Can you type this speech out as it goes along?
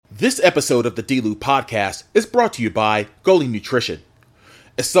This episode of the D-Loop podcast is brought to you by Goalie Nutrition.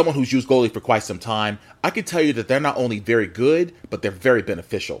 As someone who's used Goalie for quite some time, I can tell you that they're not only very good, but they're very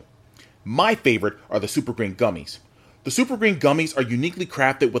beneficial. My favorite are the Super Green Gummies. The Super Green Gummies are uniquely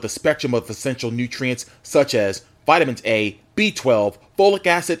crafted with a spectrum of essential nutrients such as vitamins A, B12, folic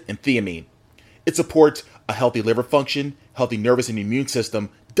acid, and thiamine. It supports a healthy liver function, healthy nervous and immune system,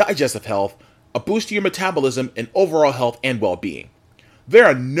 digestive health, a boost to your metabolism, and overall health and well-being. There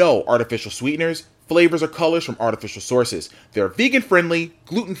are no artificial sweeteners, flavors, or colors from artificial sources. They're vegan-friendly,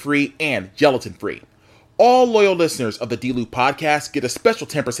 gluten-free, and gelatin-free. All loyal listeners of the D-Loop podcast get a special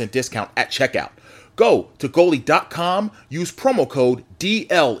 10% discount at checkout. Go to goalie.com, use promo code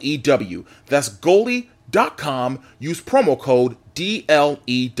DLEW. That's goalie.com, use promo code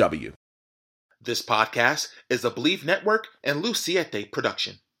DLEW. This podcast is a Believe Network and Luciete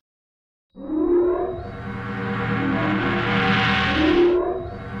production.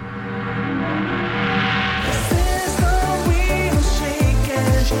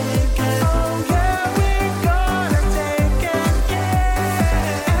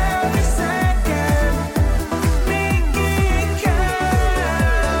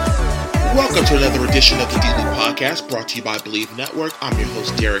 Welcome to another edition of the D-Loop podcast, brought to you by Believe Network. I'm your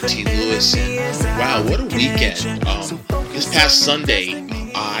host, Derek T. Lewis, and wow, what a weekend. This past Sunday,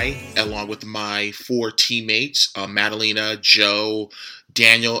 I, along with my four teammates, Madalena, Joe,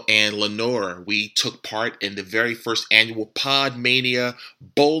 Daniel, and Lenore, we took part in the very first annual Pod Mania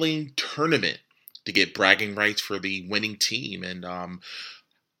bowling tournament to get bragging rights for the winning team. And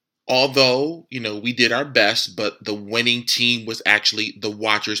although, we did our best, but the winning team was actually the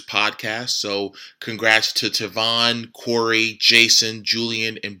Watchers podcast. So congrats to Tavon, Corey, Jason,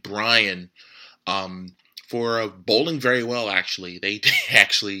 Julian, and Brian for bowling very well, actually. They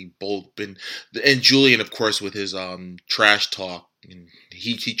actually bowled. And Julian, of course, with his trash talk. And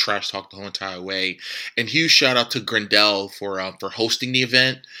he trash talked the whole entire way. And huge shout out to Grindel for hosting the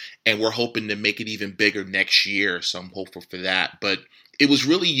event. And we're hoping to make it even bigger next year. So I'm hopeful for that. But it was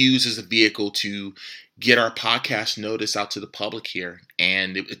really used as a vehicle to get our podcast notice out to the public here.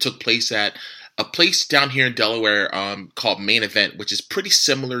 And it took place at a place down here in Delaware called Main Event, which is pretty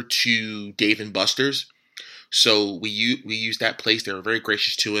similar to Dave & Buster's. So we used that place. They were very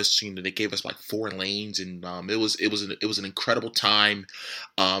gracious to us. They gave us like 4 lanes, and it was an incredible time.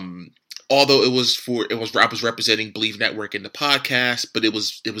 Although I was representing Believe Network in the podcast, but it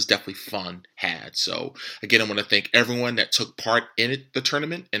was definitely fun had. So again, I want to thank everyone that took part in the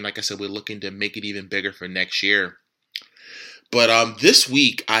tournament, and like I said, we're looking to make it even bigger for next year. But this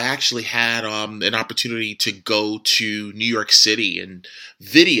week, I actually had an opportunity to go to New York City, and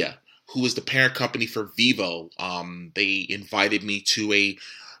Vidya, who is the parent company for Vivo, they invited me to a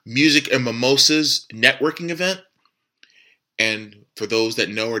Music and Mimosas networking event. And for those that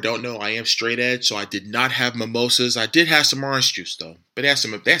know or don't know, I am straight edge, so I did not have mimosas. I did have some orange juice, though. But they had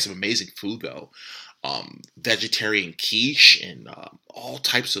some amazing food, though. Vegetarian quiche and all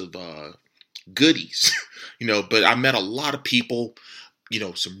types of goodies. But I met a lot of people,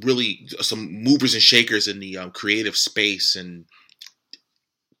 some movers and shakers in the creative space. And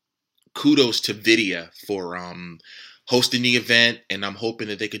kudos to Vidya for hosting the event, and I'm hoping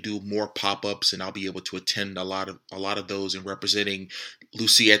that they could do more pop-ups, and I'll be able to attend a lot of those and representing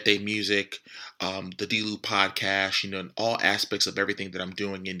Luciete Music, the D-Loop podcast, and all aspects of everything that I'm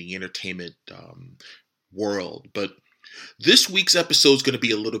doing in the entertainment world. But this week's episode is going to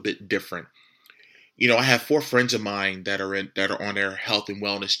be a little bit different. I have 4 friends of mine that are on their health and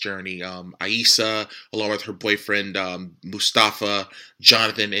wellness journey. Aisa, along with her boyfriend Mustafa,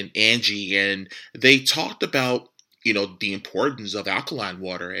 Jonathan, and Angie, and they talked about the importance of alkaline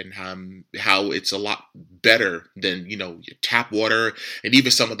water and how it's a lot better than your tap water and even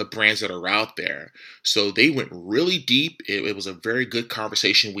some of the brands that are out there. So they went really deep. It was a very good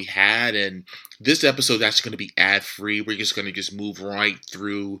conversation we had, and this episode is actually going to be ad-free. We're just going to move right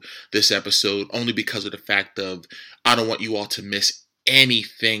through this episode, only because of the fact of I don't want you all to miss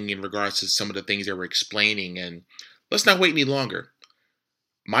anything in regards to some of the things they were explaining. And let's not wait any longer.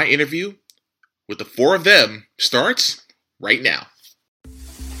 My interview with the 4 of them starts right now.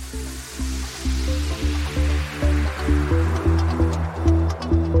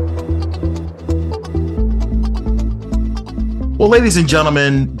 Well, ladies and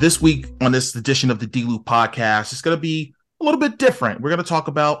gentlemen, this week on this edition of the D-Loop podcast, it's going to be a little bit different. We're going to talk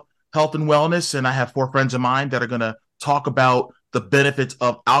about health and wellness, and I have 4 friends of mine that are going to talk about the benefits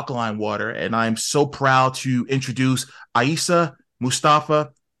of alkaline water. And I'm so proud to introduce Aisa,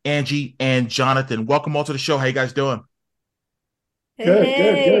 Mustafa, Angie, and Jonathan. Welcome all to the show. How you guys doing? Good.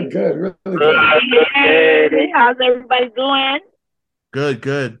 Really good. Hey, how's everybody doing?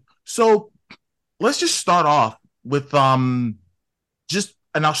 Good. So let's just start off with and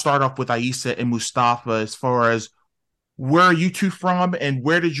I'll start off with Aisa and Mustafa as far as where are you two from and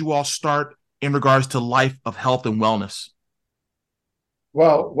where did you all start in regards to life of health and wellness?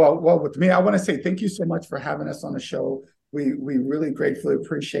 Well. With me, I want to say thank you so much for having us on the show. We really gratefully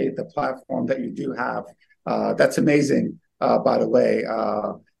appreciate the platform that you do have. That's amazing, by the way.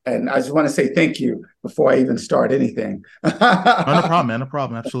 And I just want to say thank you before I even start anything. Oh, no problem, man. No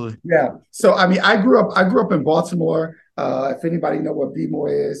problem. Absolutely. Yeah. So I mean, I grew up in Baltimore. If anybody know what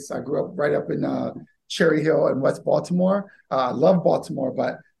Bmore is, I grew up right up in Cherry Hill in West Baltimore. I love Baltimore,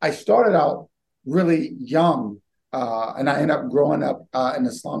 but I started out really young, and I ended up growing up in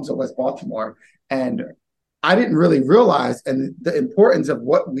the slums of West Baltimore. And I didn't really realize and the importance of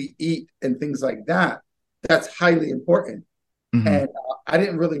what we eat and things like that. That's highly important. Mm-hmm. And I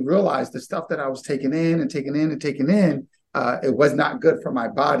didn't really realize the stuff that I was taking in and taking in and taking in. It was not good for my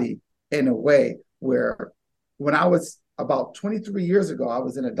body in a way where when I was about 23 years ago, I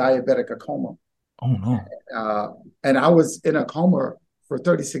was in a diabetic coma. Oh no. Uh, and I was in a coma for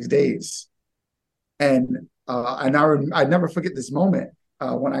 36 days. I never forget this moment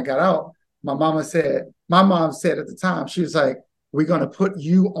when I got out. My mom said at the time, she was like, "We're going to put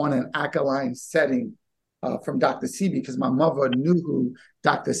you on an alkaline setting from Dr. Sebi," because my mother knew who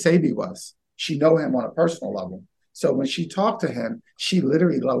Dr. Sebi was. She know him on a personal level. So when she talked to him, she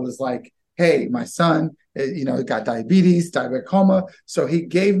literally was like, "Hey, my son, got diabetes, diabetic coma." So he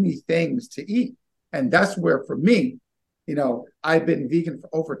gave me things to eat. And that's where for me, I've been vegan for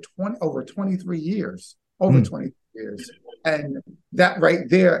over 23 years, over Mm. 23 years. And that right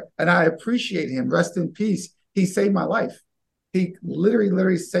there, and I appreciate him. Rest in peace. He saved my life. He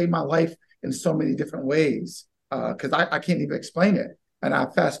literally saved my life in so many different ways because I can't even explain it. And I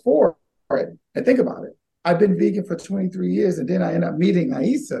fast forward and think about it. I've been vegan for 23 years and then I end up meeting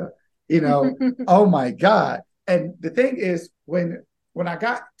Aisa, oh my God. And the thing is, when I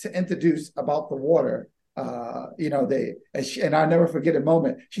got to introduce about the water, and I never forget a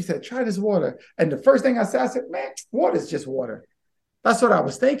moment. She said, "Try this water," and the first thing I said, "Man, water is just water." That's what I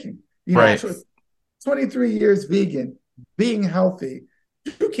was thinking. Right. 23 years vegan, being healthy,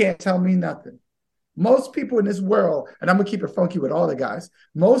 you can't tell me nothing. Most people in this world, and I'm gonna keep it funky with all the guys.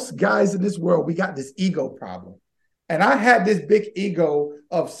 Most guys in this world, we got this ego problem. And I had this big ego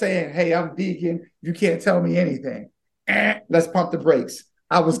of saying, "Hey, I'm vegan. You can't tell me anything. Let's pump the brakes."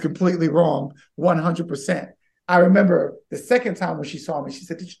 I was completely wrong, 100%. I remember the second time when she saw me, she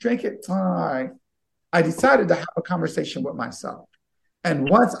said, "Did you drink it?" All right. I decided to have a conversation with myself. And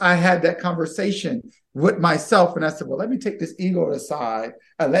once I had that conversation with myself, and I said, "Well, let me take this ego aside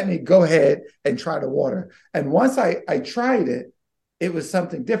and let me go ahead and try the water." And once I tried it, it was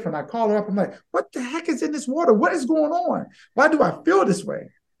something different. I called her up. I'm like, "What the heck is in this water? What is going on? Why do I feel this way?"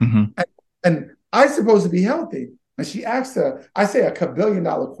 Mm-hmm. And I'm supposed to be healthy. And she asked her, I say a $1 billion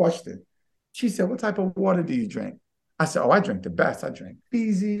question. She said, "What type of water do you drink?" I said, "Oh, I drink the best. I drink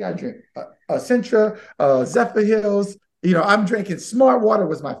Fiji. I drink Centra, Zephyr Hills. I'm drinking Smart Water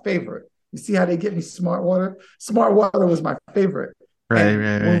was my favorite. You see how they get me Smart Water? Smart Water was my favorite. Right, And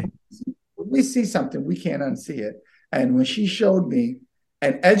right, when right. we see something, we can't unsee it. And when she showed me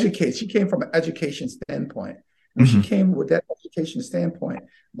and educate, she came from an education standpoint. When she Mm-hmm. came with that education standpoint,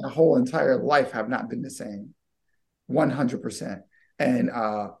 my whole entire life have not been the same, 100%. And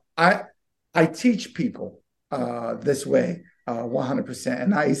I I teach people this way, 100%.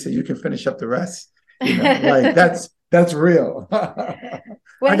 And I said, you can finish up the rest. Like that's real. I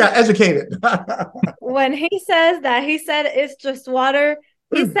when got he educated. when he says that, he said it's just water.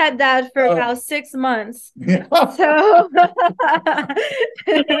 He said that for uh, about 6 months. yeah. So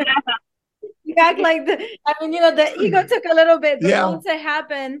you act like the ego took a little bit Yeah. long to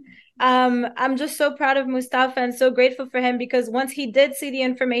happen. I'm just so proud of Mustafa and so grateful for him because once he did see the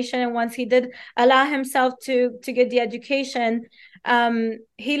information and once he did allow himself to get the education,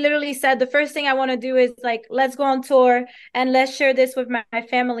 he literally said the first thing I want to do is like let's go on tour and let's share this with my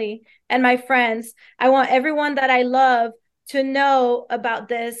family and my friends. I want everyone that I love to know about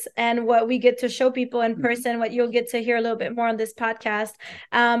this and what we get to show people in person, what you'll get to hear a little bit more on this podcast.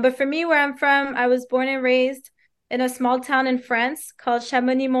 But for me, where I'm from, I was born and raised in a small town in France called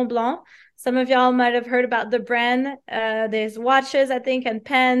Chamonix-Mont-Blanc. Some of y'all might have heard about the brand. There's watches, I think, and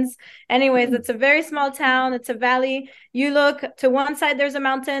pens. Anyways, it's a very small town. It's a valley. You look to one side, there's a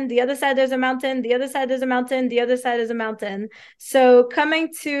mountain. The other side, there's a mountain. The other side, there's a mountain. The other side is a mountain. So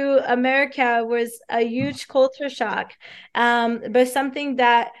coming to America was a huge culture shock, but something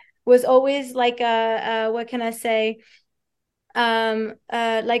that was always like what can I say?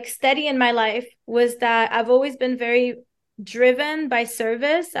 Like steady in my life was that I've always been very driven by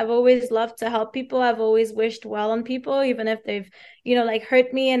service. I've always loved to help people. I've always wished well on people, even if they've, like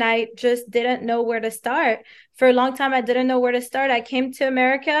hurt me, and I just didn't know where to start. For a long time, I didn't know where to start. I came to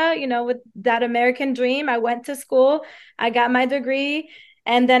America, with that American dream. I went to school, I got my degree,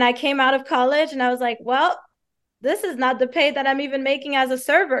 and then I came out of college and I was like, well, this is not the pay that I'm even making as a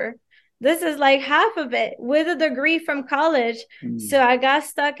server. This is like half of it with a degree from college. So I got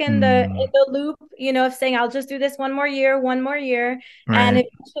stuck in the loop, of saying, I'll just do this one more year. Right. And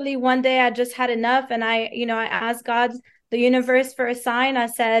eventually one day I just had enough. And I asked God, the universe, for a sign. I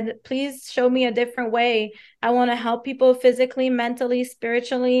said, please show me a different way. I want to help people physically, mentally,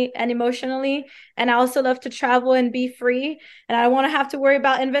 spiritually, and emotionally. And I also love to travel and be free. And I don't want to have to worry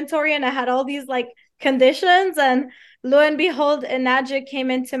about inventory. And I had all these like conditions, and lo and behold, Enagic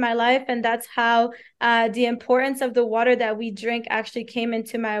came into my life, and that's how the importance of the water that we drink actually came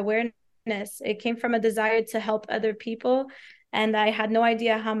into my awareness. It came from a desire to help other people, and I had no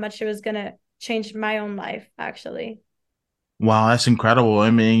idea how much it was going to change my own life, actually. Wow, that's incredible. I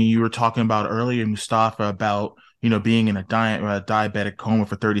mean, you were talking about earlier, Mustafa, about being in a diabetic coma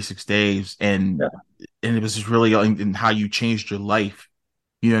for 36 days, and it was just really in how you changed your life.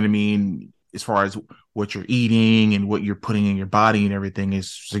 You know what I mean? As far as what you're eating and what you're putting in your body and everything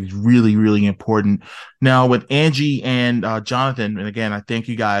is like really, really important. Now with Angie and Jonathan, and again, I thank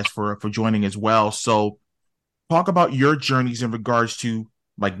you guys for joining as well. So talk about your journeys in regards to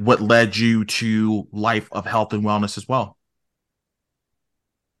like what led you to life of health and wellness as well.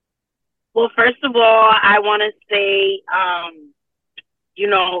 Well, first of all, I want to say,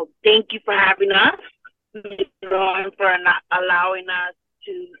 thank you for having us, and for not allowing us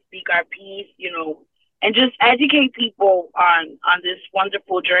to speak our piece, and just educate people on this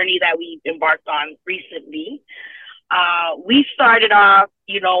wonderful journey that we've embarked on recently. We started off,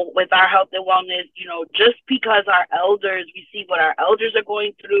 with our health and wellness, just because our elders, we see what our elders are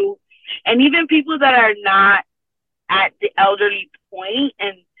going through, and even people that are not at the elderly point.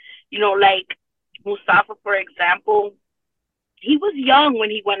 And, like Mustafa, for example, he was young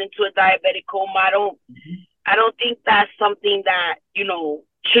when he went into a diabetic coma. I don't think that's something that,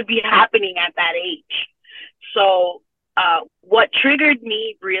 should be happening at that age. So what triggered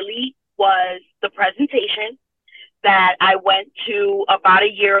me really was the presentation that I went to about a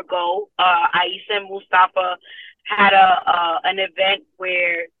year ago. Aisa and Mustafa had an event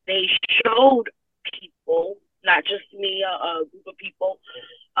where they showed people, not just me, a group of people,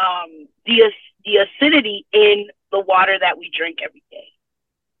 the acidity in the water that we drink every day.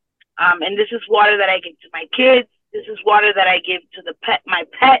 And this is water that I give to my kids. This is water that I give to my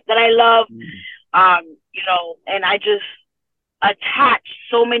pet that I love. And I just attach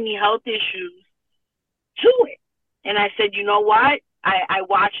so many health issues to it. And I said, you know what? I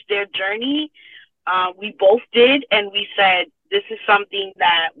watched their journey. We both did. And we said, this is something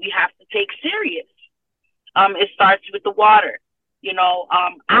that we have to take serious. It starts with the water.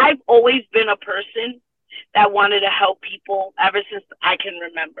 I've always been a person that wanted to help people ever since I can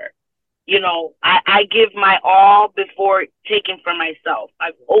remember. I give my all before taking for myself.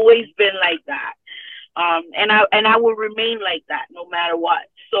 I've always been like that. And I will remain like that no matter what.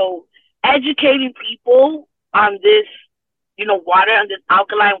 So educating people on this, water, on this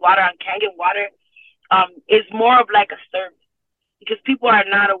alkaline water, on Kangen water, is more of like a service because people are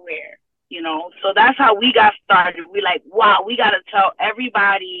not aware, So that's how we got started. We like, wow, we got to tell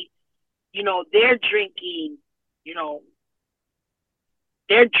everybody, they're drinking,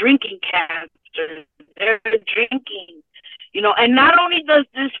 they're drinking cancer, they're drinking, and not only does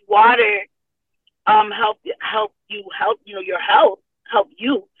this water help you, your health, help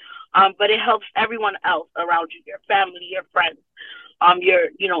you, but it helps everyone else around you, your family, your friends,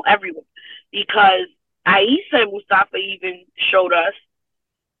 everyone. Because Aisa and Mustafa even showed us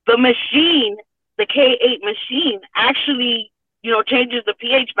the machine, the K8 machine actually, changes the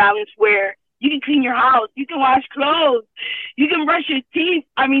pH balance where you can clean your house, you can wash clothes, you can brush your teeth.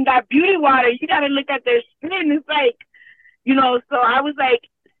 I mean, that beauty water, you got to look at their skin. It's like, so I was like,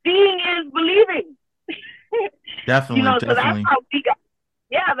 seeing is believing. Definitely, So that's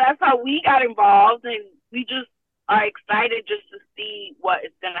how we got involved, and we just are excited just to see what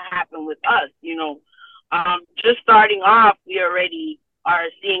is going to happen with us. Just starting off, we already are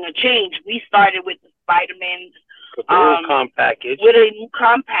seeing a change. We started with the vitamins, with a new comp package.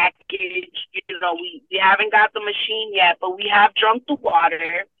 We haven't got the machine yet, but we have drunk the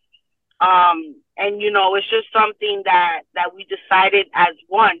water. And it's just something that we decided as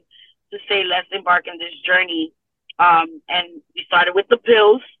one to say, let's embark on this journey. And we started with the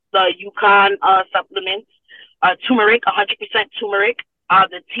pills, the Yukon supplements, turmeric, 100% turmeric,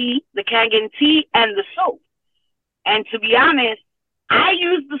 the tea, the Kangen tea, and the soap. And to be honest, I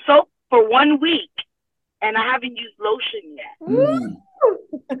used the soap for 1 week, and I haven't used lotion yet.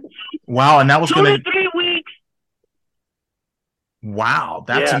 Wow, and that was 2 to 3 weeks. Wow,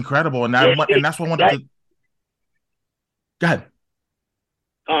 that's incredible, and that's what I wanted to. Go ahead.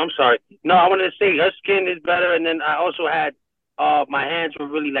 Oh, I'm sorry. No, I wanted to say her skin is better, and then I also had my hands were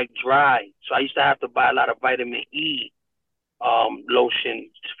really like dry, so I used to have to buy a lot of vitamin E lotion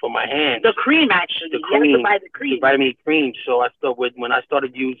for my hands. The cream, actually. You have to buy the cream. The vitamin E cream. So when I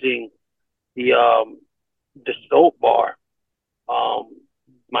started using the soap bar,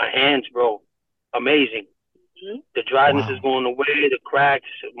 my hands, bro, amazing. Mm-hmm. The dryness is going away, the cracks,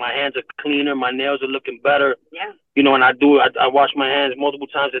 my hands are cleaner, my nails are looking better. Yeah. You know, and I wash my hands multiple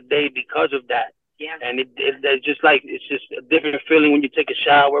times a day because of that. Yeah. And it's just like, it's just a different feeling when you take a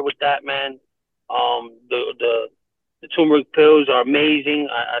shower with that, man. The turmeric pills are amazing.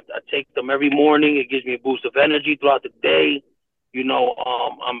 I take them every morning. It gives me a boost of energy throughout the day. You know,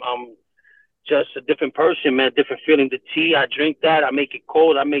 I'm just a different person, man. Different feeling. The tea, I drink that. I make it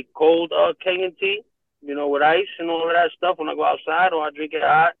cold. I make cold Kenyan tea, you know, with ice and all of that stuff when I go outside, or I drink it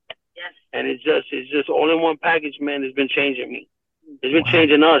hot. Yes. And it's just all in one package, man. It's been changing me. It's been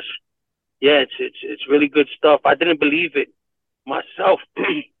changing us. Yeah, it's really good stuff. I didn't believe it myself.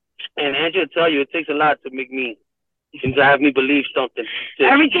 And Angela will tell you, it takes a lot to make me, to have me believe something.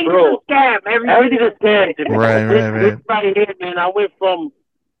 Everything's a scam. Everything's a scam. Right. This right here, man, I went from,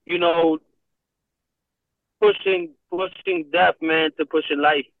 you know, pushing death, man, to pushing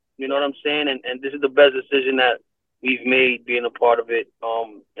life. You know what I'm saying? And this is the best decision that we've made, being a part of it.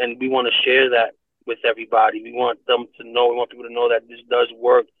 And we want to share that with everybody. We want them to know. We want people to know that this does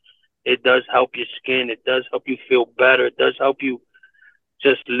work. It does help your skin. It does help you feel better. It does help you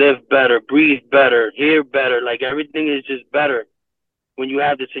just live better, breathe better, hear better. Like, everything is just better when you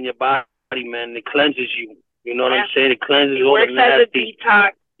have this in your body, man. It cleanses you. You know what I'm saying? It cleanses all the nasty. It works as a detox.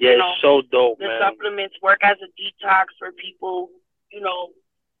 Yeah, it's so dope, man. The supplements work as a detox for people, you know,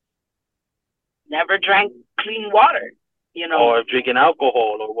 never drank clean water, you know. Or drinking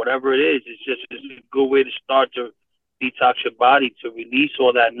alcohol or whatever it is. It's a good way to start to detox your body, to release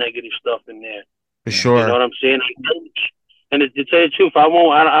all that negative stuff in there. For sure. You know what I'm saying? And to tell you the truth, I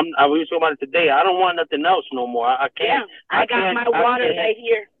was talking about it today. I don't want nothing else no more. I can't. Yeah, I got my water right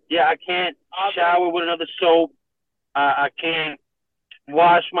here. Yeah, I can't shower with another soap. I can't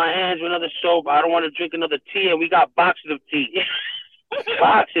wash my hands with another soap. I don't want to drink another tea, and we got boxes of tea.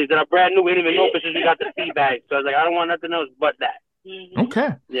 Boxes that are brand new. We didn't even open since we got the tea bag. So I was like, I don't want nothing else but that. Okay.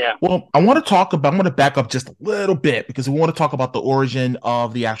 Yeah. Well, I want to back up just a little bit, because we want to talk about the origin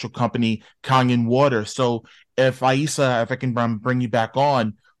of the actual company, Kangen Water. So if I can bring you back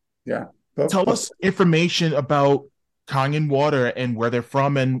on. Yeah. Tell us information about Kangen Water and where they're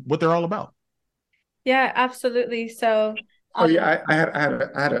from and what they're all about. Yeah, absolutely. So I had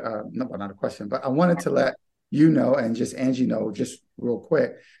not a question, but I wanted to let you know, and just Angie know, just real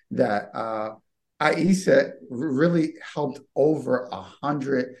quick, that Aisha really helped over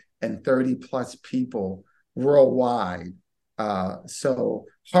 130 plus people worldwide. So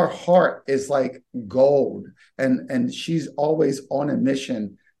her heart is like gold, and she's always on a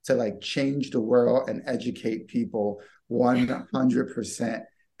mission to like change the world and educate people 100%.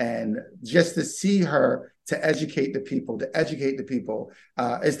 And just to see her to educate the people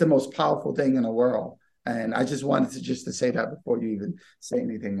is the most powerful thing in the world. And I just wanted to say that before you even say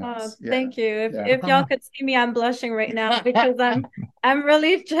anything else. Thank you. If y'all could see me, I'm blushing right now, because I'm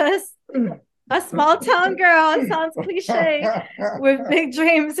really just a small town girl. It sounds cliche, with big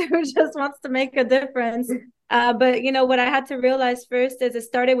dreams, who just wants to make a difference. But you know what I had to realize first is it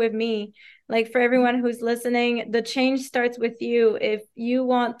started with me. Like, for everyone who's listening, the change starts with you. If you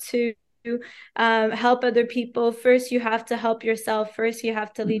want to help other people, first you have to help yourself. First you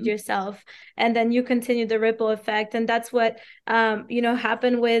have to lead yourself, and then you continue the ripple effect. And that's what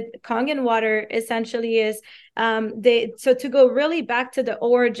happened with Kangen Water. Essentially is to go really back to the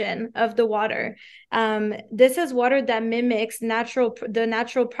origin of the water. This is water that mimics the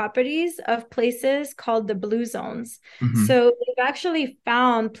natural properties of places called the blue zones. So they've actually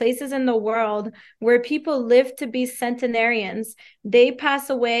found places in the world where people live to be centenarians. They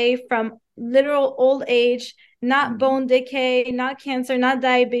pass away from literal old age, not bone decay, not cancer, not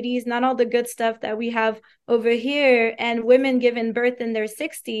diabetes, not all the good stuff that we have over here, and women given birth in their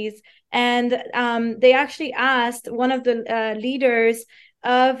 60s. And they actually asked one of the leaders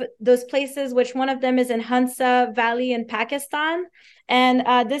of those places, which one of them is in Hunza Valley in Pakistan.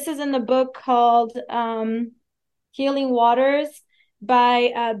 And this is in the book called Healing Waters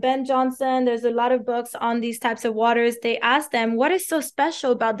by Ben Johnson. There's a lot of books on these types of waters. They asked them, what is so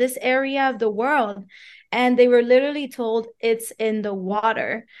special about this area of the world? and they were literally told it's in the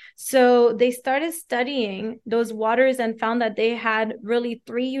water. So they started studying those waters and found that they had really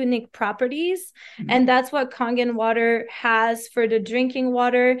 3 unique properties. And that's what Kangen water has for the drinking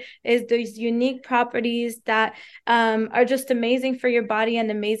water, is these unique properties that are just amazing for your body and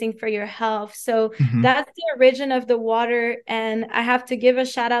amazing for your health. So that's the origin of the water. And I have to give a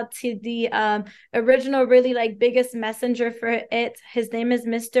shout out to the original, really like biggest messenger for it. His name is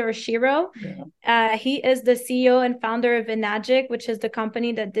Mr. Oshiro. He is the CEO and founder of Enagic, which is the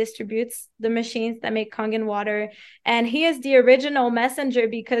company that distributes the machines that make Kangen water. And he is the original messenger,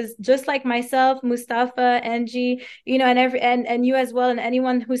 because just like myself, Mustafa, Angie, you know, and you as well, and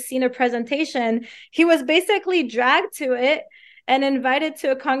anyone who's seen a presentation, he was basically dragged to it and invited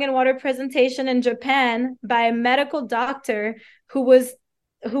to a Kangen water presentation in Japan by a medical doctor who was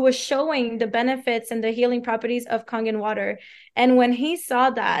showing the benefits and the healing properties of Kangen water. And when he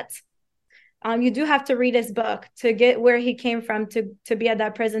saw that, you do have to read his book to get where he came from to be at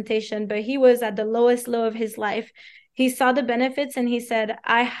that presentation. But he was at the lowest low of his life. He saw the benefits and he said,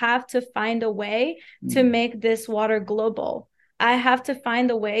 I have to find a way to make this water global. I have to find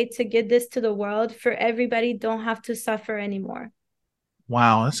a way to get this to the world for everybody don't have to suffer anymore.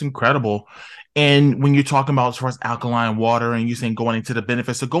 Wow, that's incredible. And when you're talking about as far as alkaline water and you're saying going into the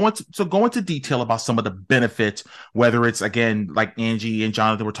benefits, so go into detail about some of the benefits, whether it's, again, like Angie and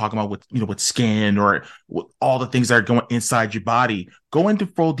Jonathan were talking about with, you know, with skin or with all the things that are going inside your body. Go into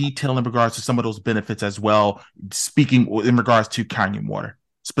full detail in regards to some of those benefits as well, speaking in regards to Kangen water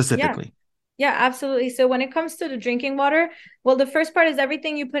specifically. Yeah, absolutely. So when it comes to the drinking water, well, the first part is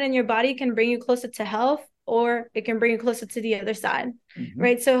everything you put in your body can bring you closer to health, or it can bring you closer to the other side,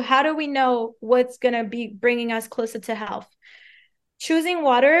 right? So how do we know what's going to be bringing us closer to health? Choosing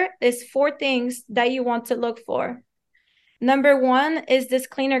water is 4 things that you want to look for. Number 1 is this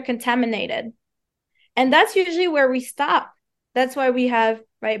clean or contaminated. And that's usually where we stop. That's why we have,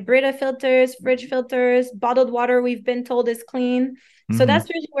 right, Brita filters, fridge filters, bottled water we've been told is clean. So that's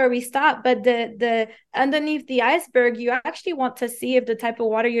usually where we stop. But the underneath the iceberg, you actually want to see if the type of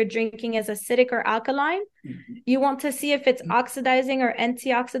water you're drinking is acidic or alkaline. You want to see if it's oxidizing or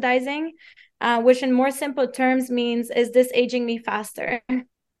antioxidizing, which in more simple terms means, is this aging me faster?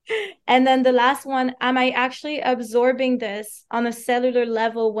 And then the last one, am I actually absorbing this on a cellular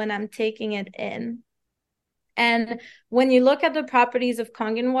level when I'm taking it in? And when you look at the properties of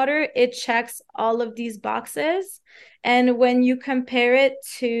Kangen water, it checks all of these boxes. And when you compare it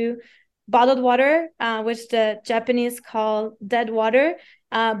to bottled water, which the Japanese call dead water,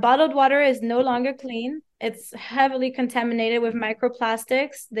 bottled water is no longer clean. It's heavily contaminated with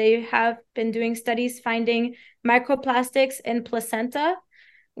microplastics. They have been doing studies finding microplastics in placenta,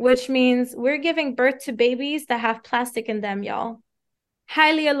 which means we're giving birth to babies that have plastic in them, y'all.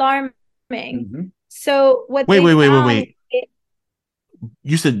 Highly alarming. So what wait.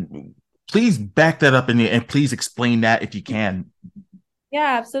 You said, please back that up and please explain that if you can.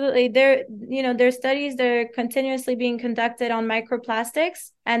 Yeah, absolutely. There's studies that are continuously being conducted on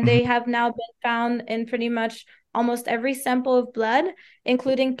microplastics, and they have now been found in pretty much almost every sample of blood,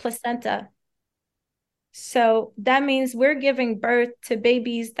 including placenta. So that means we're giving birth to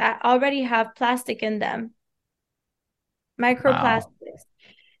babies that already have plastic in them. Microplastics. Wow.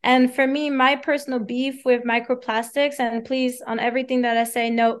 And for me, my personal beef with microplastics, and please, on everything that I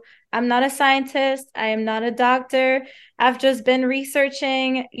say, no, I'm not a scientist. I am not a doctor. I've just been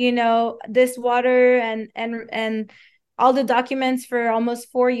researching, this water and all the documents for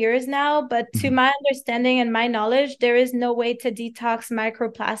almost 4 years now. But to my understanding and my knowledge, there is no way to detox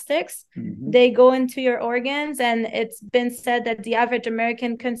microplastics. They go into your organs, and it's been said that the average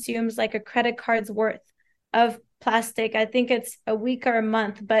American consumes like a credit card's worth of plastic. I think it's a week or a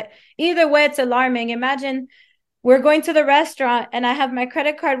month, but either way, it's alarming. Imagine we're going to the restaurant and I have my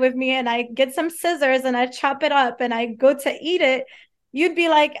credit card with me and I get some scissors and I chop it up and I go to eat it. You'd be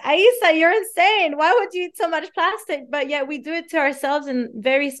like, Aisa, you're insane. Why would you eat so much plastic? But yet we do it to ourselves in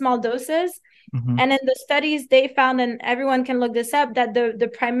very small doses. And in the studies, they found, and everyone can look this up, that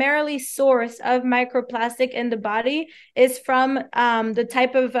the primarily source of microplastic in the body is from the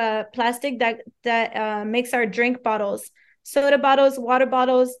type of plastic that makes our drink bottles, soda bottles, water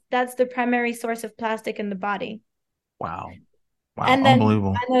bottles. That's the primary source of plastic in the body. Wow, and then,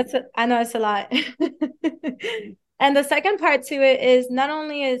 unbelievable. I know it's a lot. And the second part to it is not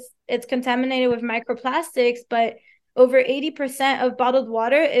only is it's contaminated with microplastics, but over 80% of bottled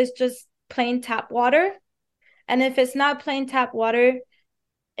water is just plain tap water. And if it's not plain tap water,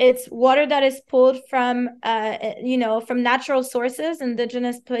 it's water that is pulled from from natural sources,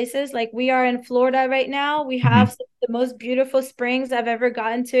 indigenous places. Like we are in Florida right now. We have some of the most beautiful springs I've ever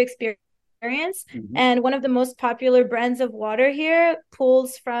gotten to experience. Mm-hmm. And one of the most popular brands of water here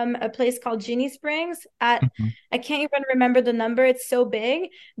pulls from a place called Genie Springs at, I can't even remember the number. It's so big,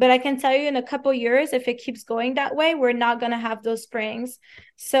 but I can tell you in a couple years, if it keeps going that way, we're not going to have those springs.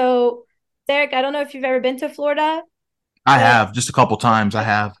 So, Derek, I don't know if you've ever been to Florida. I have just a couple times. I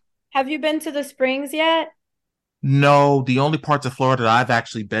have. Have you been to the springs yet? No, the only parts of Florida that I've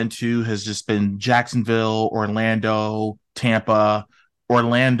actually been to has just been Jacksonville, Orlando, Tampa,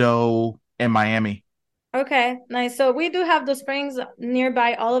 Orlando, and Miami. Okay, nice. So we do have the springs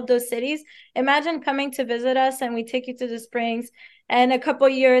nearby all of those cities. Imagine coming to visit us and we take you to the springs and a couple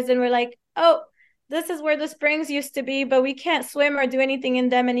years and we're like, oh, this is where the springs used to be, but we can't swim or do anything in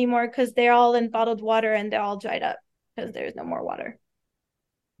them anymore because they're all in bottled water and they're all dried up because there's no more water.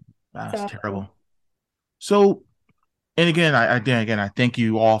 That's terrible. So, and again, I thank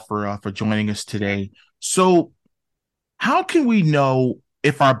you all for joining us today. So, how can we know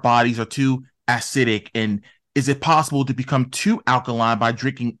if our bodies are too acidic, and is it possible to become too alkaline by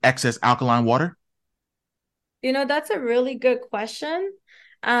drinking excess alkaline water? That's a really good question.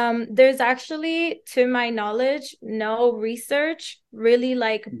 There's actually, to my knowledge, no research really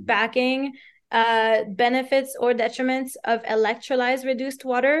like backing benefits or detriments of electrolyzed reduced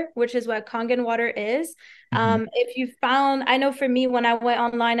water, which is what Kangen water is. If you found, I know for me, when I went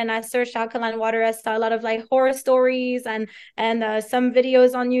online and I searched alkaline water, I saw a lot of like horror stories and some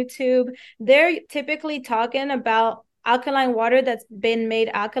videos on YouTube. They're typically talking about alkaline water that's been made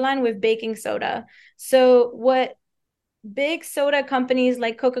alkaline with baking soda. So what big soda companies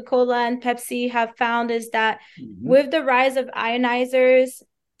like Coca-Cola and Pepsi have found is that with the rise of ionizers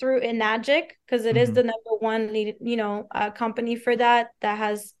through Enagic, because it is the number one lead, company for that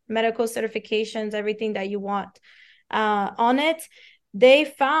has medical certifications, everything that you want on it. They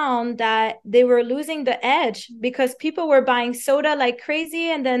found that they were losing the edge because people were buying soda like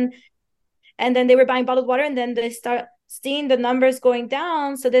crazy, and then they were buying bottled water, and then they start seeing the numbers going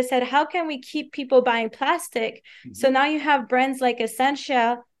down. So they said, how can we keep people buying plastic? So now you have brands like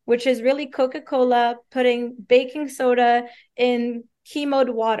Essentia, which is really Coca-Cola putting baking soda in chemoed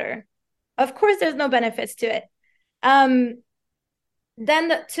water. Of course, there's no benefits to it.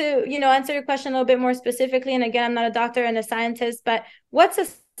 Then to answer your question a little bit more specifically, and again, I'm not a doctor and a scientist, but what's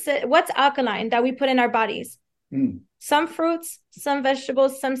alkaline that we put in our bodies? Some fruits, some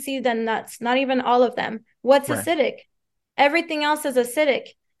vegetables, some seeds and nuts, not even all of them. What's acidic? Everything else is acidic.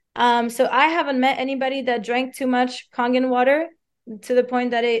 So I haven't met anybody that drank too much Kangen water to the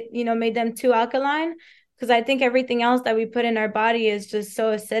point that it, made them too alkaline. Because I think everything else that we put in our body is just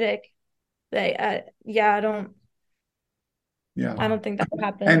so acidic that, I don't think that would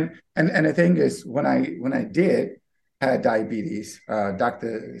happen. And the thing is, when I had diabetes,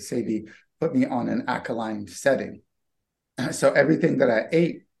 Dr. Sabi put me on an alkaline setting. So everything that I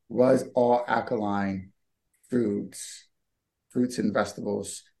ate was all alkaline fruits and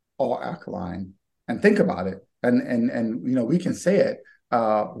vegetables, all alkaline. And think about it. And we can say it.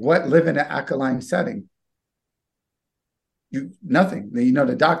 What live in an alkaline setting? Nothing.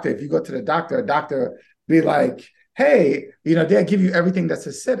 The doctor, if you go to the doctor, a doctor be like, hey, they'll give you everything that's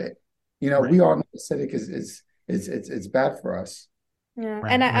acidic. We all know acidic is bad for us. Yeah.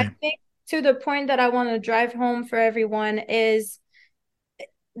 And I think to the point that I want to drive home for everyone is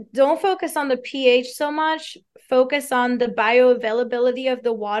don't focus on the pH so much, focus on the bioavailability of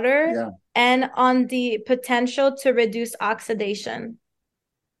the water and on the potential to reduce oxidation.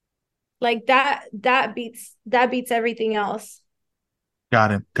 Like that beats everything else.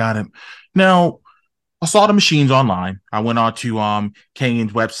 Got it. Now, I saw the machines online. I went on to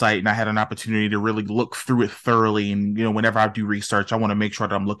Kangen's website and I had an opportunity to really look through it thoroughly. And whenever I do research, I want to make sure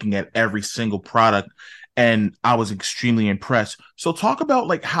that I'm looking at every single product. And I was extremely impressed. So talk about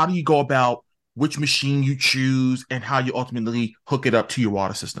like how do you go about which machine you choose and how you ultimately hook it up to your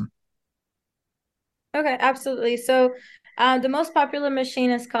water system? Okay, absolutely. So the most popular machine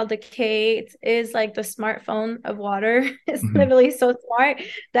is called the K. It is like the smartphone of water. It's literally so smart.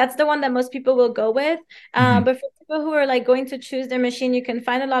 That's the one that most people will go with. But for people who are like going to choose their machine, you can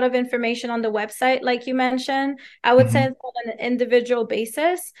find a lot of information on the website, like you mentioned. I would say it's on an individual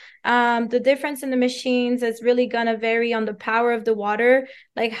basis. The difference in the machines is really gonna vary on the power of the water,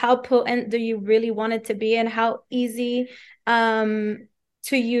 like how potent do you really want it to be, and how easy to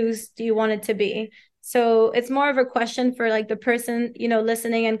use do you want it to be. So it's more of a question for like the person,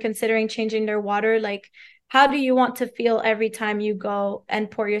 listening and considering changing their water. Like, how do you want to feel every time you go and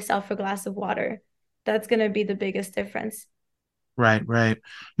pour yourself a glass of water? That's going to be the biggest difference. Right.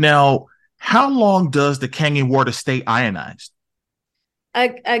 Now, how long does the Kangen water stay ionized?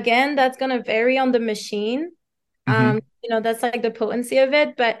 Again, that's going to vary on the machine. That's like the potency of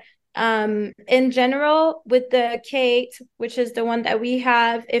it. But In general, with the K8, which is the one that we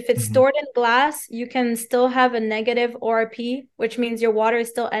have, if it's stored in glass, you can still have a negative ORP, which means your water is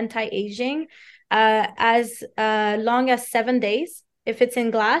still anti-aging, as long as 7 days if it's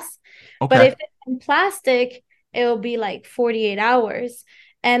in glass. Okay. But if it's in plastic, it'll be like 48 hours.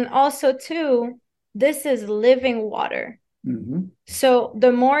 And also, too, this is living water. So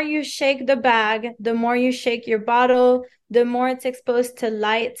the more you shake the bag, the more you shake your bottle, the more it's exposed to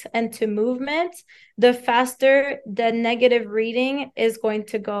light and to movement, the faster the negative reading is going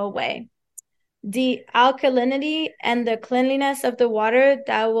to go away. The alkalinity and the cleanliness of the water,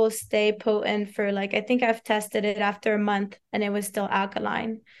 that will stay potent for, like, I think I've tested it after a month and it was still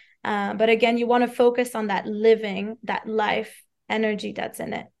alkaline. But again, you want to focus on that living, that life energy that's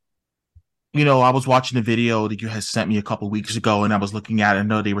in it. You know, I was watching a video that you had sent me a couple of weeks ago, and I was looking at it. I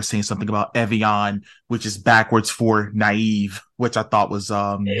know they were saying something about Evian, which is backwards for naive, which I thought was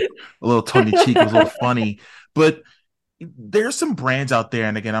a little tongue in cheek, it was a little funny. But there's some brands out there,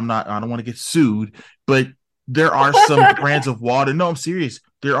 and again, I don't want to get sued, but there are some brands of water. No, I'm serious.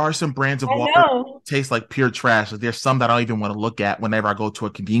 There are some brands of water that taste like pure trash. There's some that I don't even want to look at whenever I go to a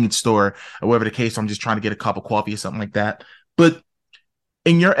convenience store or whatever the case. I'm just trying to get a cup of coffee or something like that. But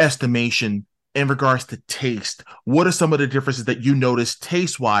in your estimation, in regards to taste, what are some of the differences that you notice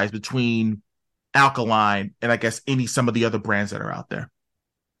taste-wise between alkaline and I guess some of the other brands that are out there?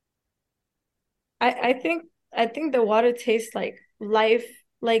 I think the water tastes like life.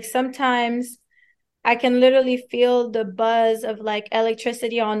 Like sometimes I can literally feel the buzz of like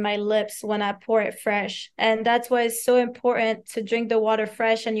electricity on my lips when I pour it fresh. And that's why it's so important to drink the water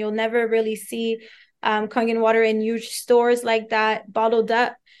fresh. And you'll never really see Kangen water in huge stores like that, bottled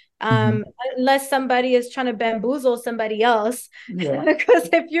up, unless somebody is trying to bamboozle somebody else. Because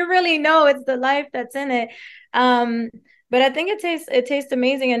if you really know it's the life that's in it. But I think it tastes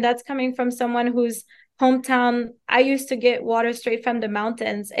amazing. And that's coming from someone whose hometown, I used to get water straight from the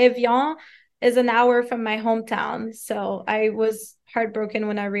mountains. Evian is an hour from my hometown. So I was heartbroken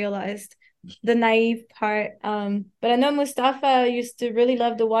when I realized the naive part. But I know Mustafa used to really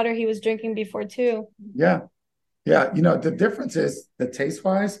love the water he was drinking before too. Yeah. You know, the difference is the taste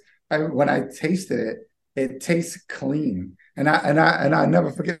wise. When I tasted it, it tastes clean, and I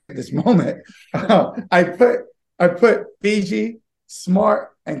never forget this moment. I put Fiji,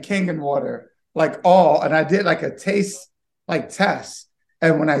 Smart, and Kangen water and I did like a taste test.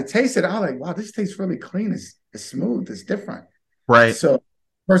 And when I tasted, I was like, wow, this tastes really clean. It's smooth. It's different. Right. So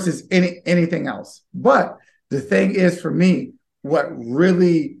versus anything else. But the thing is, for me, what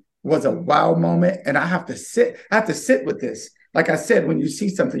really was a wow moment, and I have to sit with this. Like I said, when you see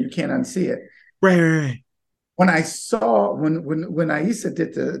something, you can't unsee it. Right. When I saw when Aisa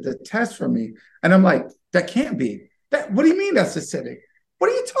did the test for me, and I'm like, that can't be. What do you mean that's acidic? What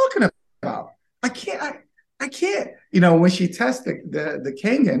are you talking about? I can't. You know, when she tested the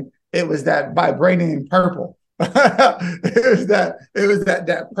Kangen, it was that vibranium purple. it was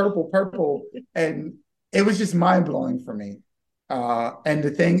that purple, and it was just mind blowing for me. And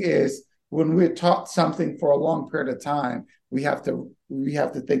the thing is, when we're taught something for a long period of time, we have to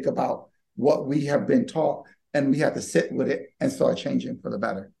think about what we have been taught, and we have to sit with it and start changing for the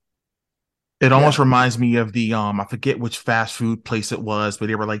better. It almost reminds me of the I forget which fast food place it was, but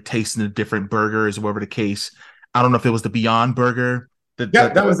they were like tasting the different burgers or whatever the case. I don't know if it was the Beyond Burger that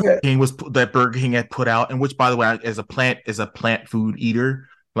was it. That Burger King had put out, and which, by the way, as a plant food eater,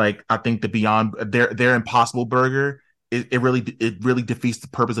 like I think the Beyond their Impossible Burger, it really defeats the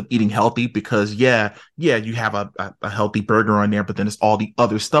purpose of eating healthy, because you have a healthy burger on there, but then it's all the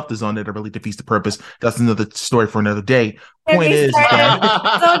other stuff that's on there that really defeats the purpose. That's another story for another day. Point is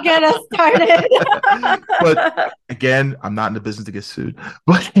that don't get us started. But again, I'm not in the business to get sued.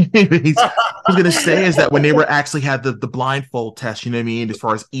 But anyways, I was gonna say is that when they were actually had the blindfold test, you know what I mean, as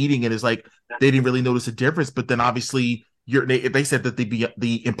far as eating it, is like they didn't really notice a difference, but then obviously they said that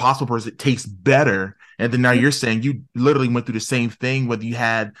the Impossible Burger tastes better, and then now you're saying you literally went through the same thing, whether you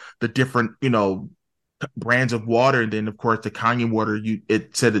had the different brands of water, and then of course the Kangen water,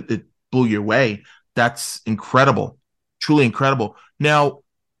 it said it blew your way. That's incredible, truly incredible. Now,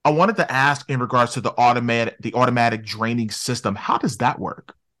 I wanted to ask in regards to the automatic draining system, how does that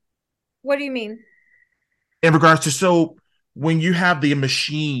work? What do you mean? In regards to, so when you have the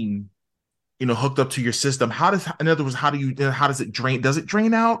machine hooked up to your system, in other words, how does it drain? Does it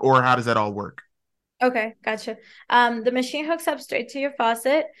drain out, or how does that all work? Okay, gotcha. The machine hooks up straight to your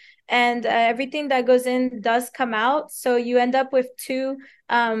faucet, and everything that goes in does come out. So you end up with two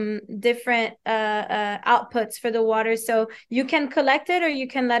different outputs for the water. So you can collect it, or you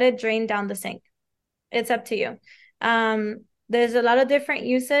can let it drain down the sink. It's up to you. There's a lot of different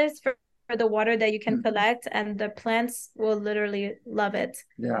uses for the water that you can collect, and the plants will literally love it.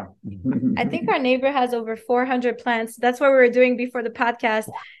 Yeah. I think our neighbor has over 400 plants. That's what we were doing before the podcast.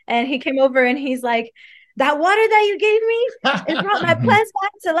 And he came over and he's like, that water that you gave me, it brought my plants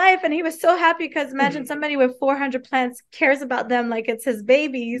back to life. And he was so happy because imagine somebody with 400 plants cares about them like it's his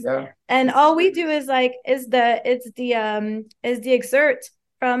babies. Yeah. And all we do is the exert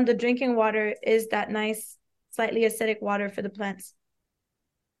from the drinking water is that nice, slightly acidic water for the plants.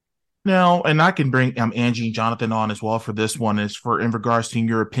 Now, and I can bring Angie and Jonathan on as well for this one, is for in regards to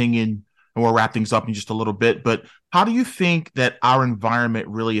your opinion, and we'll wrap things up in just a little bit. But how do you think that our environment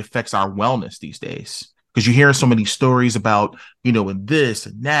really affects our wellness these days? Because you hear so many stories about, and this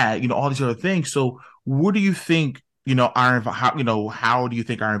and that, all these other things. So what do you think, how do you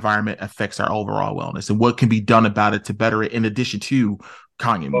think our environment affects our overall wellness, and what can be done about it to better it in addition to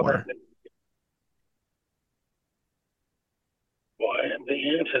Kangen water?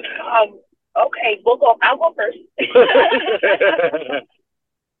 Okay, I'll go first.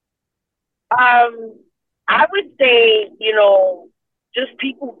 I would say, just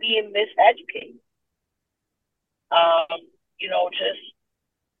people being miseducated. Just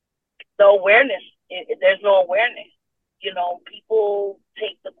the awareness. There's no awareness. People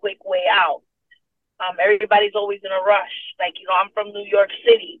take the quick way out. Everybody's always in a rush. Like, I'm from New York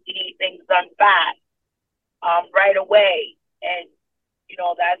City. We need things done fast, right away. And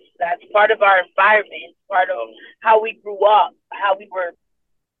that's part of our environment, part of how we grew up, how we were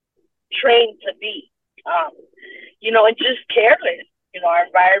trained to be, and just careless. Our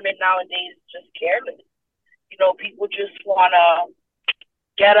environment nowadays is just careless. People just want to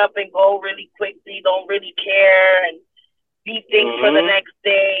get up and go really quickly, don't really care, and be things for the next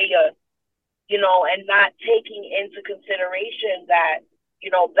day, and not taking into consideration that,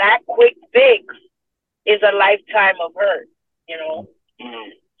 that quick fix is a lifetime of hurt,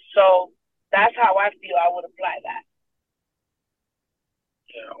 So that's how I feel I would apply that.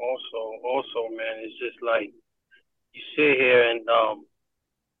 Yeah, also, man, it's just like you sit here and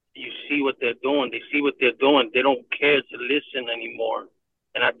you see what they're doing. They see what they're doing. They don't care to listen anymore.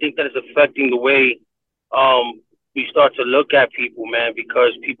 And I think that is affecting the way we start to look at people, man,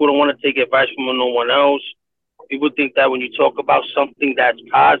 because people don't want to take advice from no one else. People think that when you talk about something that's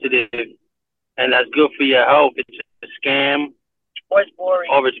positive and that's good for your health, it's a scam. Or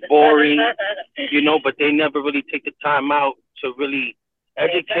it's boring. But they never really take the time out to really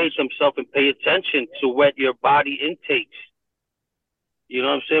educate themselves and pay attention to what your body intakes. You know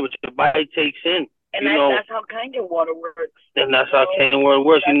what I'm saying? What your body takes in. And that's how Kangen water works. And that's how Kangen water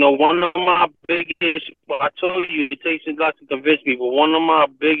works. One of my biggest, I told you, it takes a lot to convince me, but one of the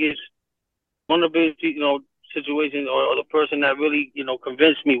biggest, situations or the person that really,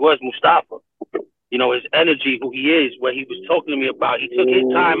 convinced me was Mustafa. His energy, who he is, what he was talking to me about. He took his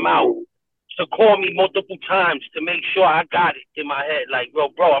time out to call me multiple times to make sure I got it in my head. Like, bro,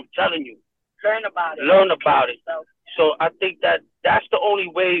 I'm telling you. Learn about it. So I think that's the only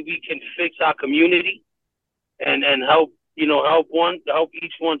way we can fix our community and help each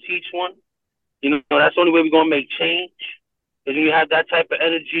one teach one. That's the only way we're going to make change. Is when you have that type of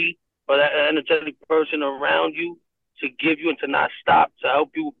energy or that energetic person around you to give you and to not stop, to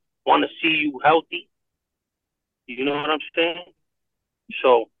help you want to see you healthy. You know what I'm saying?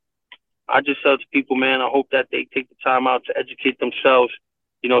 So I just tell to people, man, I hope that they take the time out to educate themselves,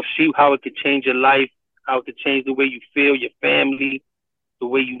 see how it could change your life, how it could change the way you feel, your family, the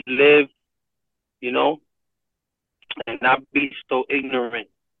way you live, and not be so ignorant,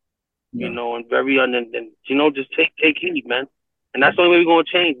 and very, just take heed, man. And that's the only way we're going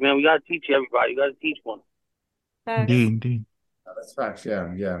to change, man. We got to teach everybody. You got to teach one. Indeed. That's facts.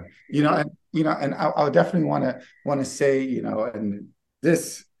 Yeah. And I would definitely want to say, and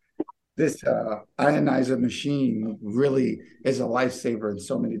this ionizer machine really is a lifesaver in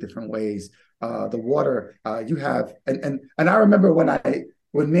so many different ways. The water you have, and I remember when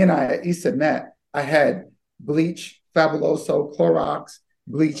me and Issa met, I had bleach, Fabuloso, Clorox,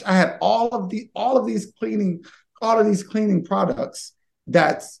 bleach. I had all of these cleaning products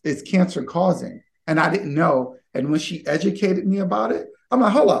that is cancer causing, and I didn't know. And when she educated me about it, I'm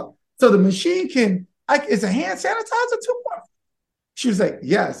like, hold up. So the machine is a hand sanitizer too? She was like,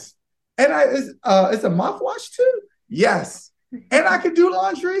 yes. And it's a mouthwash too? Yes. And I could do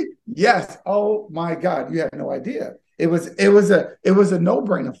laundry? Yes. Oh my God, you had no idea. It was a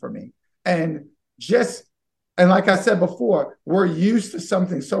no-brainer for me. And like I said before, we're used to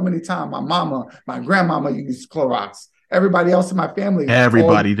something so many times. My mama, my grandmama used Clorox. Everybody else in my family.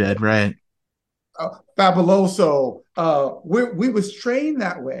 Everybody did, right? Fabuloso. We was trained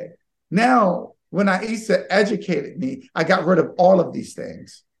that way. Now When Aisa educated me, I got rid of all of these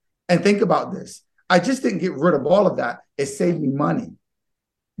things. And think about this. I just didn't get rid of all of that. It saved me money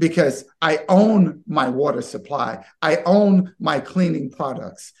because I own my water supply. I own my cleaning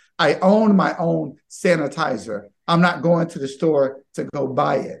products. I own my own sanitizer. I'm not going to the store to go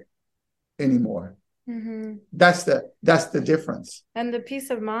buy it anymore. Mm-hmm. That's the difference. And the peace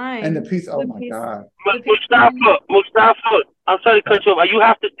of mind. And the peace. Oh my God. Mustafa, I'm sorry to cut you off. You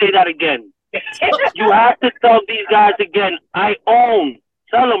have to say that again. You have to tell these guys again. I own.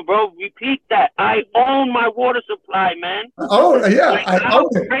 Tell them, bro. Repeat that. I own my water supply, man. Oh yeah, like, I own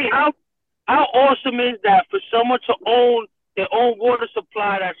it. How awesome is that for someone to own their own water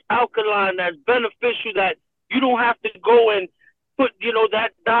supply that's alkaline, that's beneficial, that you don't have to go and put,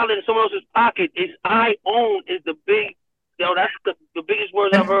 that dollar in someone else's pocket. It's I own is the big, that's the biggest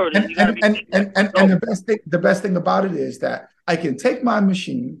word I've heard. And the best thing about it is that I can take my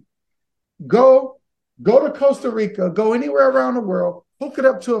machine, go to Costa Rica, go anywhere around the world, hook it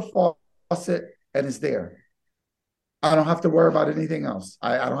up to a faucet, and it's there. I don't have to worry about anything else.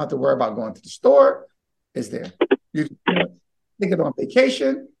 I don't have to worry about going to the store. It's there. You can take it on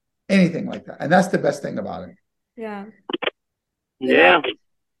vacation, anything like that. And that's the best thing about it. Yeah. Yeah.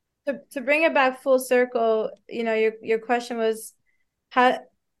 To bring it back full circle, your question was how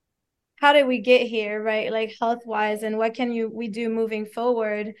did we get here, right? Like health-wise, and what can we do moving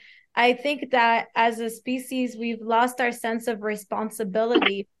forward? I think that as a species, we've lost our sense of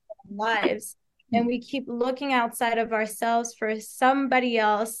responsibility for our lives. And we keep looking outside of ourselves for somebody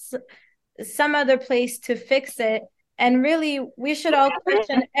else, some other place to fix it. And really, we should all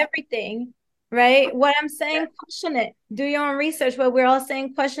question everything, right? What I'm saying, question it. Do your own research. What we're all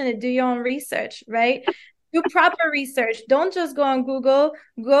saying, question it. Do your own research, right? Do proper research. Don't just go on Google.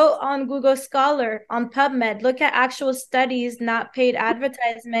 Go on Google Scholar, on PubMed. Look at actual studies, not paid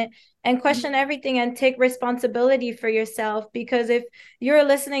advertisement, and question everything and take responsibility for yourself. Because if you're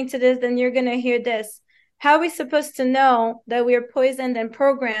listening to this, then you're going to hear this. How are we supposed to know that we're poisoned and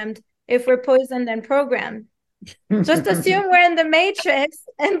programmed if we're poisoned and programmed? Just assume we're in the matrix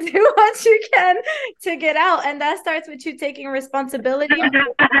and do what you can to get out. And that starts with you taking responsibility for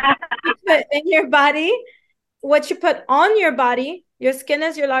what you put in your body, what you put on your body. Your skin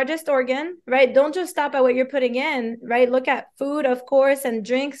is your largest organ, right? Don't just stop at what you're putting in, right? Look at food, of course, and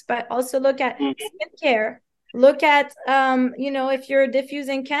drinks, but also look at skincare. Look at, if you're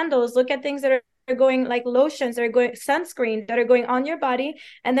diffusing candles, look at things that are going like lotions, that are going sunscreen, that are going on your body,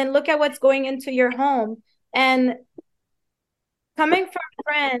 and then look at what's going into your home. And coming from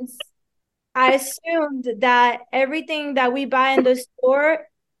France, I assumed that everything that we buy in the store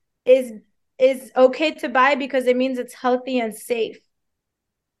is okay to buy because it means it's healthy and safe.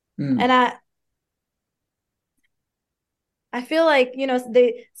 And I feel like,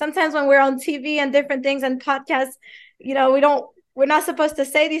 sometimes when we're on TV and different things and podcasts, we're not supposed to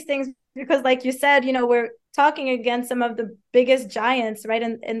say these things because, like you said, we're talking against some of the biggest giants, right,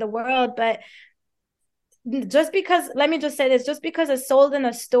 in the world. But let me just say this, just because it's sold in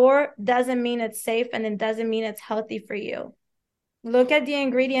a store doesn't mean it's safe, and it doesn't mean it's healthy for you. Look at the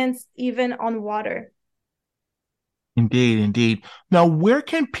ingredients, even on water. Indeed. Now, where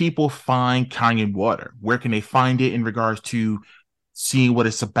can people find Kangen water? Where can they find it in regards to seeing what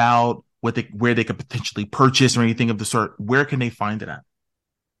it's about, where they could potentially purchase or anything of the sort? Where can they find it at?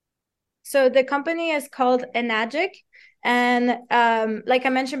 So the company is called Enagic. And like I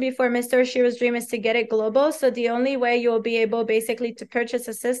mentioned before, Mr. Oshiro's dream is to get it global. So the only way you'll be able basically to purchase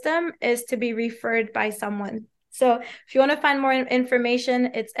a system is to be referred by someone. So if you want to find more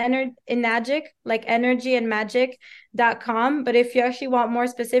information, it's Enagic, like energy and magic.com. But if you actually want more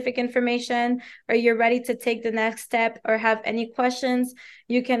specific information, or you're ready to take the next step, or have any questions,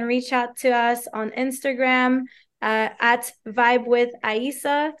 you can reach out to us on Instagram at Vibe with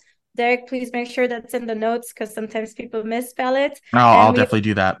Aisa. Derek, please make sure that's in the notes because sometimes people misspell it. I'll definitely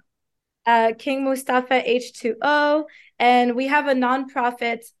do that. King Mustafa H2O, and we have a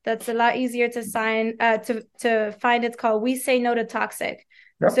nonprofit that's a lot easier to to find. It's called We Say No to Toxic.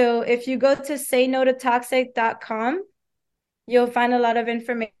 Yep. So if you go to saynototoxic.com, you'll find a lot of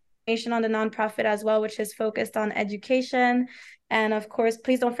information on the nonprofit as well, which is focused on education. And of course,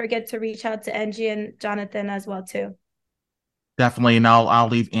 please don't forget to reach out to Angie and Jonathan as well too. Definitely, and I'll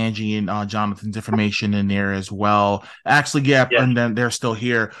leave Angie and Jonathan's information in there as well. Actually, yeah, and then they're still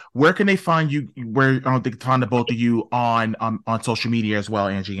here. Where can they find you? Where they can find the both of you on social media as well,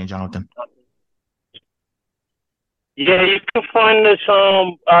 Angie and Jonathan? Yeah, you can find us.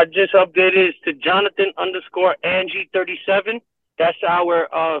 I just updated it to Jonathan _Angie 37. That's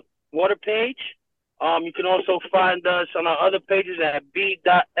our water page. You can also find us on our other pages at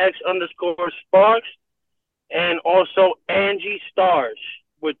b.x_sparks and also Angie Stars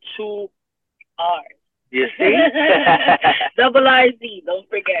with 2 R. You see? Double RZ, don't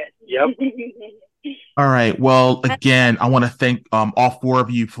forget. Yep. All right. Well, again, I want to thank all four of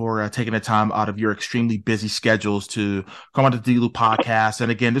you for taking the time out of your extremely busy schedules to come on to the D-Loop podcast.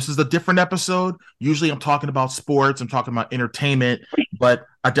 And again, this is a different episode. Usually I'm talking about sports, I'm talking about entertainment, but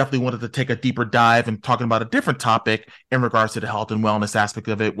I definitely wanted to take a deeper dive and talking about a different topic in regards to the health and wellness aspect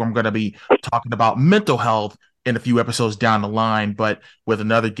of it, where I'm going to be talking about mental health in a few episodes down the line, but with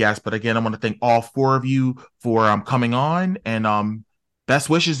another guest. But again, I want to thank all four of you for coming on, and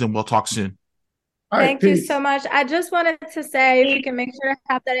best wishes, and we'll talk soon. Thank you so much. I just wanted to say, if you can make sure to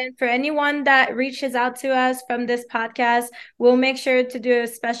have that in for anyone that reaches out to us from this podcast, we'll make sure to do a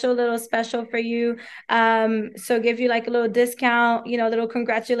little special for you. So give you like a little discount, little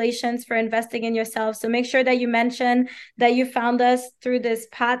congratulations for investing in yourself. So make sure that you mention that you found us through this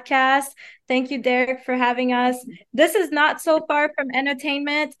podcast. Thank you, Derek, for having us. This is not so far from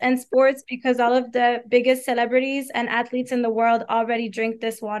entertainment and sports because all of the biggest celebrities and athletes in the world already drink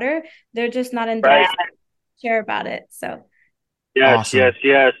this water. They're just not in the share about it. So, yes.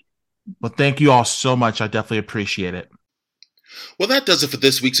 Well, thank you all so much. I definitely appreciate it. Well, that does it for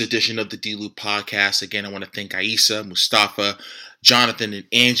this week's edition of the D-Loop podcast. Again, I want to thank Aissa, Mustafa, Jonathan, and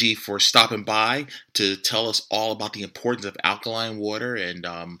Angie for stopping by to tell us all about the importance of alkaline water. And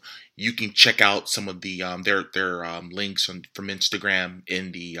you can check out some of the their links from Instagram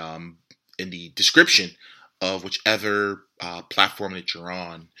in the description of whichever platform that you're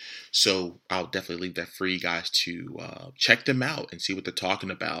on. So I'll definitely leave that for you guys to check them out and see what they're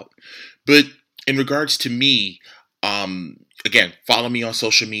talking about. But in regards to me, again, follow me on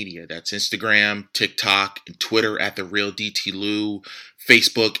social media. That's Instagram, TikTok, and Twitter at @TheRealDTLou.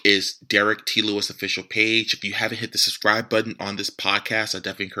 Facebook is Derek T. Lewis official page. If you haven't hit the subscribe button on this podcast, I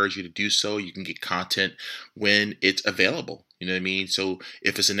definitely encourage you to do so. You can get content when it's available. You know what I mean? So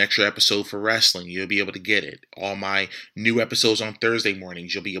if it's an extra episode for wrestling, you'll be able to get it. All my new episodes on Thursday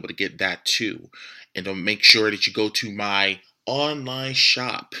mornings, you'll be able to get that too. And don't make sure that you go to my online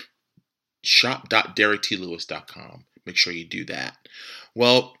shop, shop.derektlouis.com. Make sure you do that.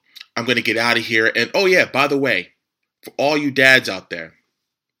 Well, I'm going to get out of here. And oh yeah, by the way, for all you dads out there,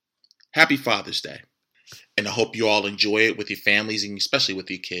 happy Father's Day. And I hope you all enjoy it with your families and especially with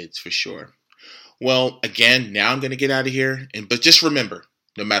your kids for sure. Well, again, now I'm going to get out of here. But just remember,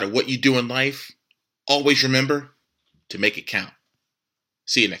 no matter what you do in life, always remember to make it count.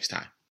 See you next time.